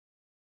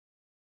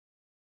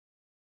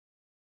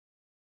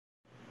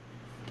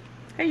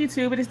Hey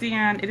YouTube, it is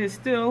Dion. It is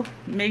still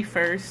May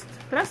 1st.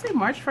 Did I say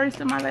March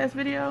 1st in my last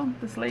video?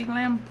 The Slay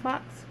Glam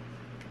box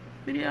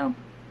video?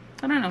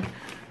 I don't know.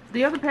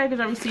 The other package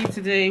I received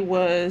today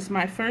was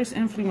my first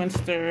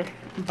Influenster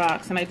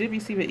box, and I did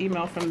receive an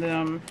email from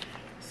them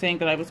saying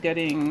that I was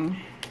getting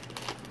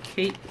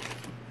Kate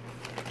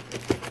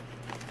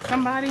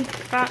somebody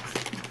box.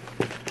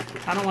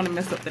 I don't want to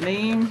mess up the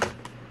name,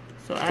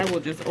 so I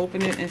will just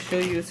open it and show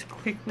you as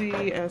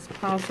quickly as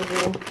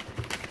possible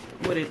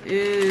what it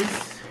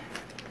is.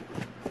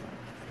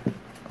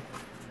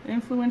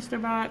 Influencer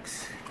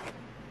box,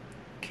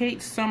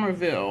 Kate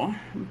Somerville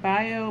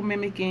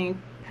biomimicking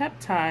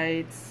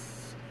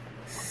peptides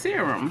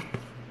serum.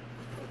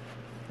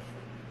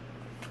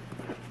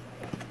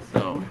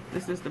 So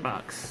this is the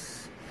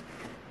box.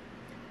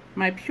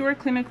 My Pure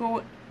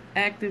Clinical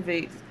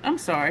Actives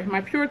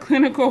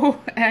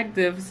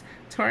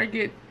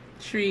target,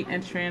 treat,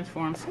 and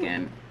transform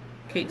skin.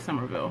 Kate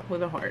Somerville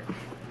with a heart.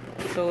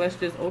 So let's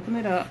just open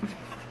it up,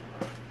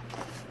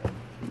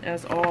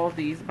 as all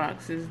these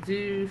boxes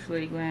do.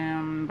 Slay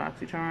Glam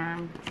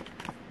BoxyCharm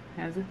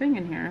has a thing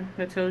in here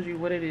that tells you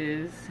what it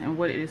is and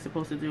what it is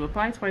supposed to do.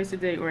 Apply twice a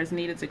day or as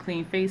needed to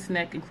clean face,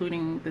 neck,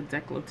 including the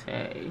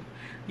décolleté.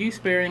 Use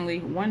sparingly.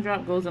 One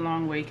drop goes a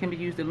long way. Can be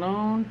used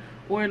alone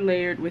or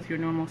layered with your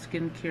normal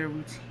skincare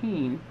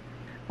routine.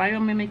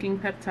 Biomimicking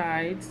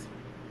peptides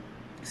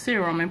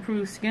serum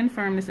improves skin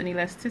firmness and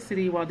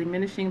elasticity while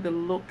diminishing the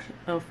look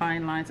of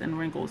fine lines and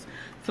wrinkles.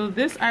 So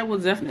this I will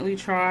definitely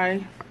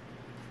try.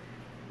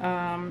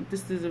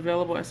 This is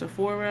available at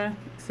Sephora,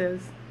 it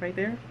says right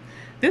there.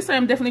 This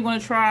I'm definitely going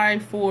to try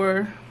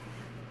for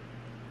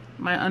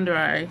my under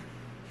eye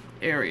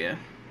area.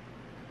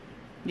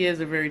 Yeah, it's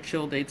a very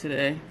chill day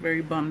today,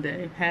 very bum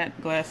day. Hat,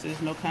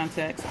 glasses, no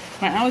contacts.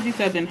 My allergies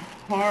have been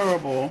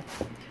horrible.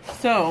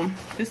 So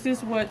this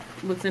is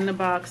what's in the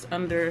box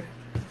under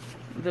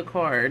the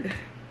card.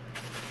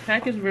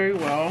 Packaged very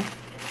well.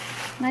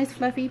 Nice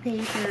fluffy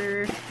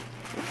paper.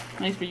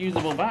 Nice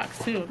reusable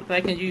box too that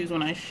I can use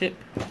when I ship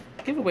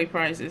giveaway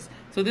prizes.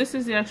 So this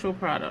is the actual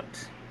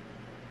product.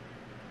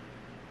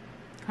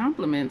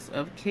 Compliments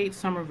of Kate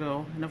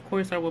Somerville, and of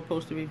course I will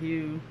post a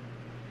review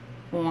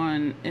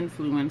on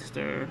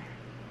Influenster.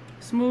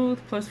 Smooth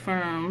plus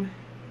firm.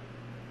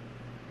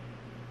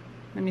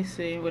 Let me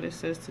see what it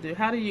says to do.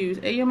 How to use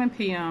AM and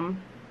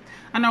PM.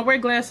 I know I wear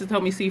glasses to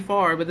help me see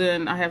far, but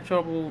then I have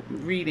trouble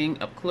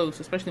reading up close,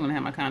 especially when I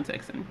have my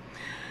contacts in.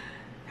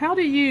 How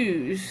to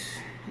use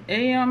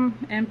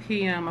AM and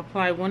PM.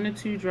 Apply 1 to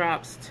 2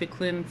 drops to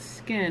cleanse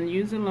skin.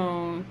 Use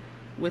alone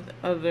with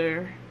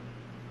other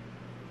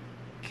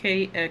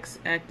KX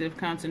active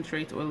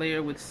concentrates or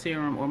layer with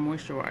serum or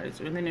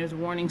moisturizer. And then there's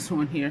warnings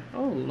on here.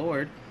 Oh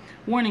Lord.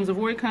 Warnings: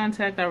 avoid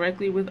contact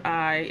directly with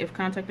eye. If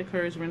contact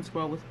occurs, rinse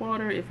well with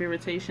water. If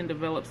irritation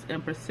develops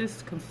and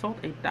persists, consult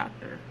a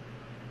doctor.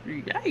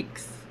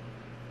 Yikes.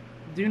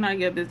 Do not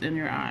get this in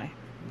your eye.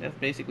 That's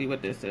basically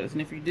what this says.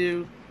 And if you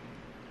do,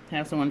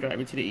 have someone drive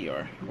you to the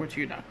ER or to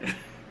your doctor.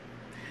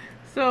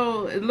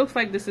 So it looks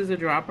like this is a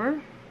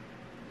dropper.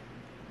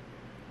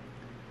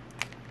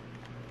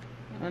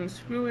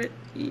 Unscrew it.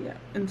 Yeah.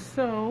 And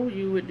so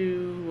you would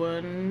do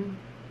one.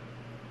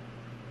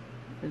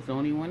 There's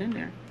only one in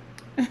there.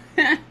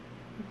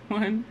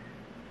 1,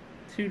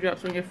 2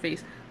 drops on your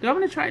face. Do I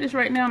want to try this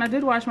right now? And I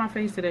did wash my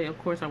face today. Of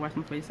course I wash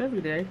my face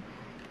every day,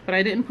 but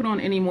I didn't put on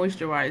any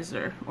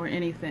moisturizer or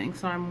anything.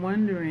 So I'm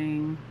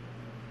wondering,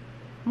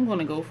 I'm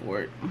gonna go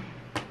for it.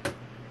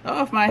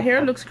 Oh, if my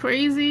hair looks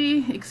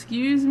crazy,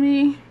 excuse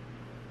me.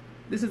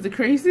 This is the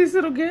craziest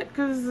it'll get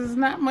because there's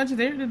not much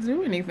there to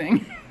do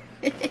anything.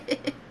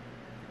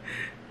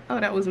 Oh,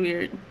 that was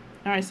weird.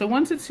 All right, so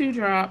 1 to 2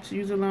 drops,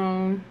 use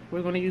alone.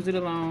 We're gonna use it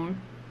alone.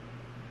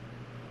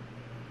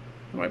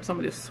 Wipe some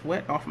of this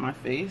sweat off my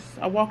face.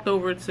 I walked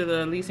over to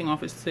the leasing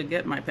office to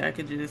get my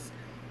packages.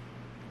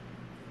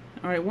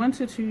 All right, 1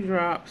 to 2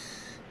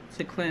 drops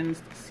to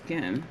cleanse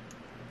skin.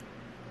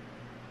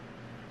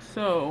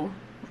 So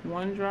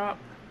 1 drop.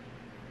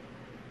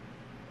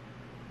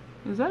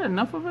 Is that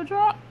enough of a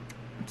drop?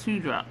 2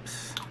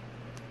 drops.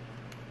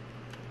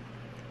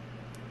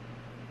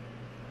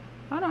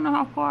 I don't know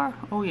how far.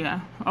 Oh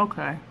yeah,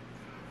 okay.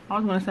 I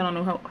was gonna say I don't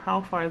know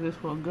how far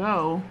this will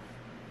go.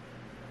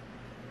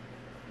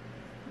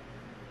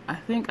 I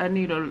think I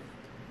need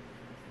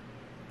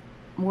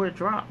more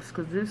drops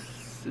because this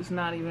is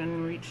not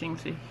even reaching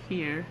to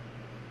here.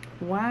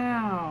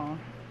 Wow.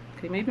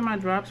 Okay, maybe my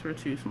drops were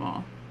too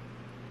small.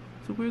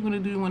 So we're gonna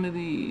do one of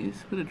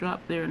these. Put a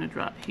drop there and a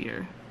drop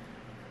here.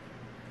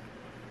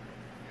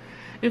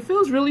 It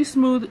feels really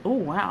smooth. Oh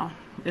wow,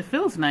 it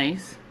feels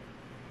nice.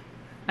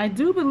 I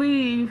do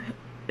believe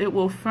it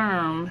will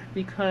firm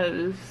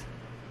because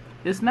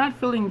it's not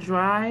feeling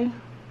dry,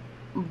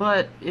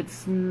 but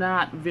it's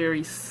not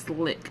very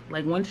slick.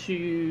 Like once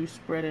you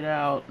spread it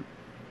out,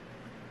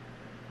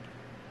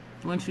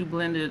 once you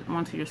blend it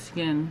onto your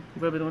skin,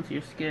 rub it onto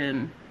your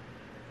skin,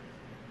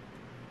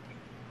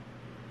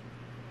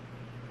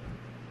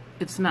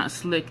 it's not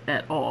slick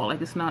at all.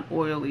 Like it's not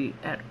oily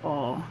at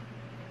all.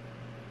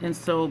 And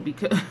so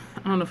because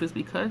I don't know if it's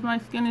because my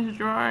skin is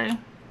dry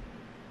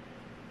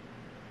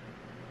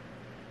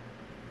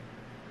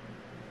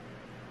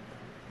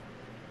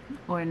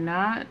or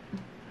not,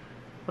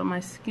 but my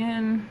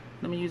skin,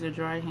 let me use a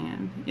dry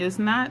hand, is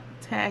not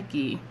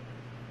tacky.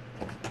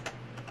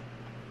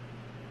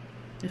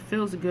 It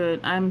feels good.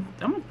 I'm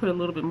gonna put a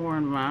little bit more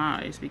in my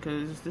eyes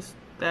because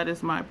that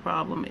is my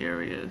problem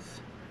area.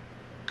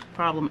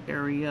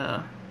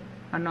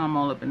 I know I'm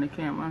all up in the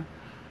camera.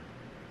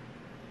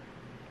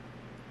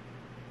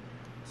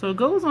 So it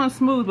goes on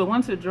smooth, but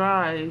once it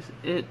dries,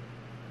 it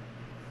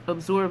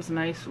absorbs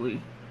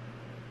nicely.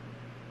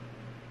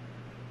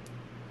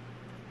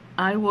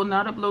 I will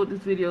not upload this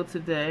video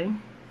today.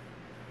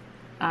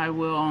 I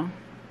will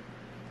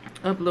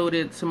upload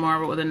it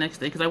tomorrow or the next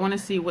day because I want to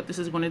see what this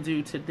is going to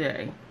do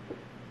today,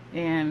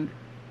 and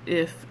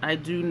if I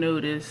do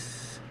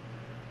notice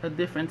a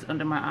difference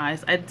under my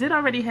eyes. I did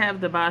already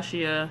have the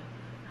Bashia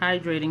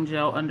hydrating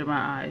gel under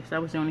my eyes.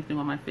 That was the only thing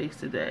on my face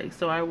today,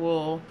 so I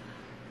will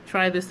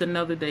try this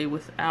another day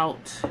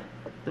without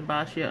the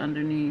Bashia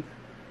underneath,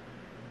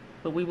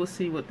 but we will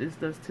see what this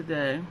does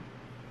today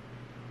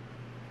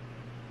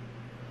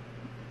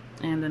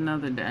and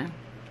another day.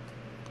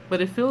 But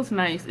it feels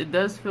nice. It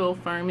does feel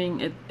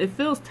firming. It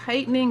feels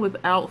tightening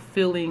without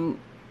feeling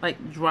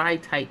like dry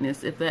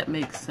tightness, if that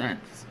makes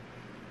sense.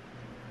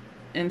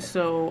 And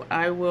so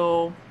I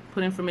will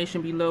put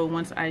information below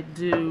once I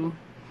do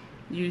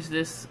use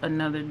this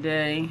another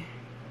day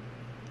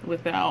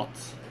without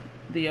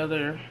the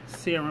other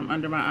serum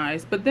under my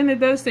eyes. But then it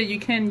does say you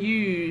can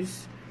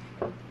use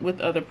with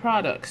other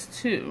products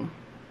too.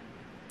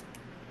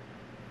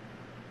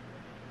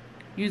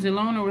 Use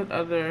alone or with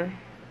other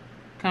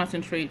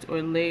concentrates,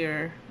 or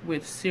layer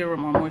with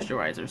serum or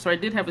moisturizer. So I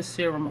did have a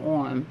serum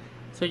on,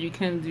 so you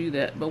can do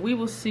that, but we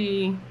will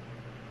see.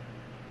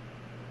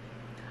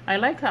 I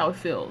like how it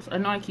feels. I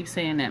know I keep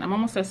saying that. I'm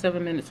almost at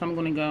 7 minutes, so I'm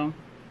gonna go.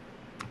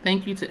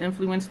 Thank you to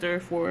Influenster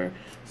for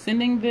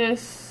sending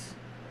this,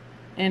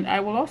 and I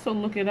will also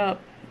look it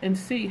up and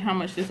see how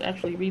much this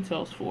actually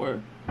retails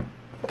for,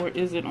 or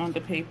is it on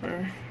the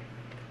paper?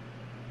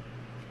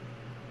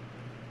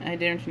 I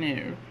don't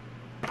know.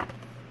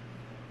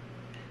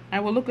 I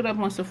will look it up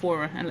on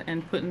Sephora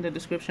and put in the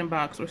description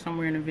box or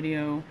somewhere in the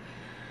video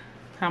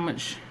how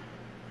much.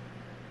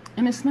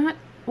 And it's not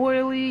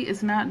oily,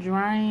 it's not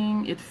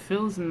drying, it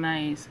feels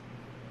nice.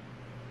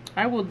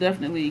 I will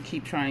definitely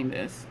keep trying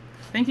this.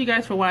 Thank you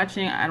guys for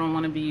watching. I don't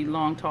want to be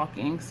long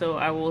talking, so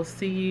I will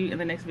see you in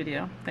the next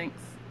video. Thanks.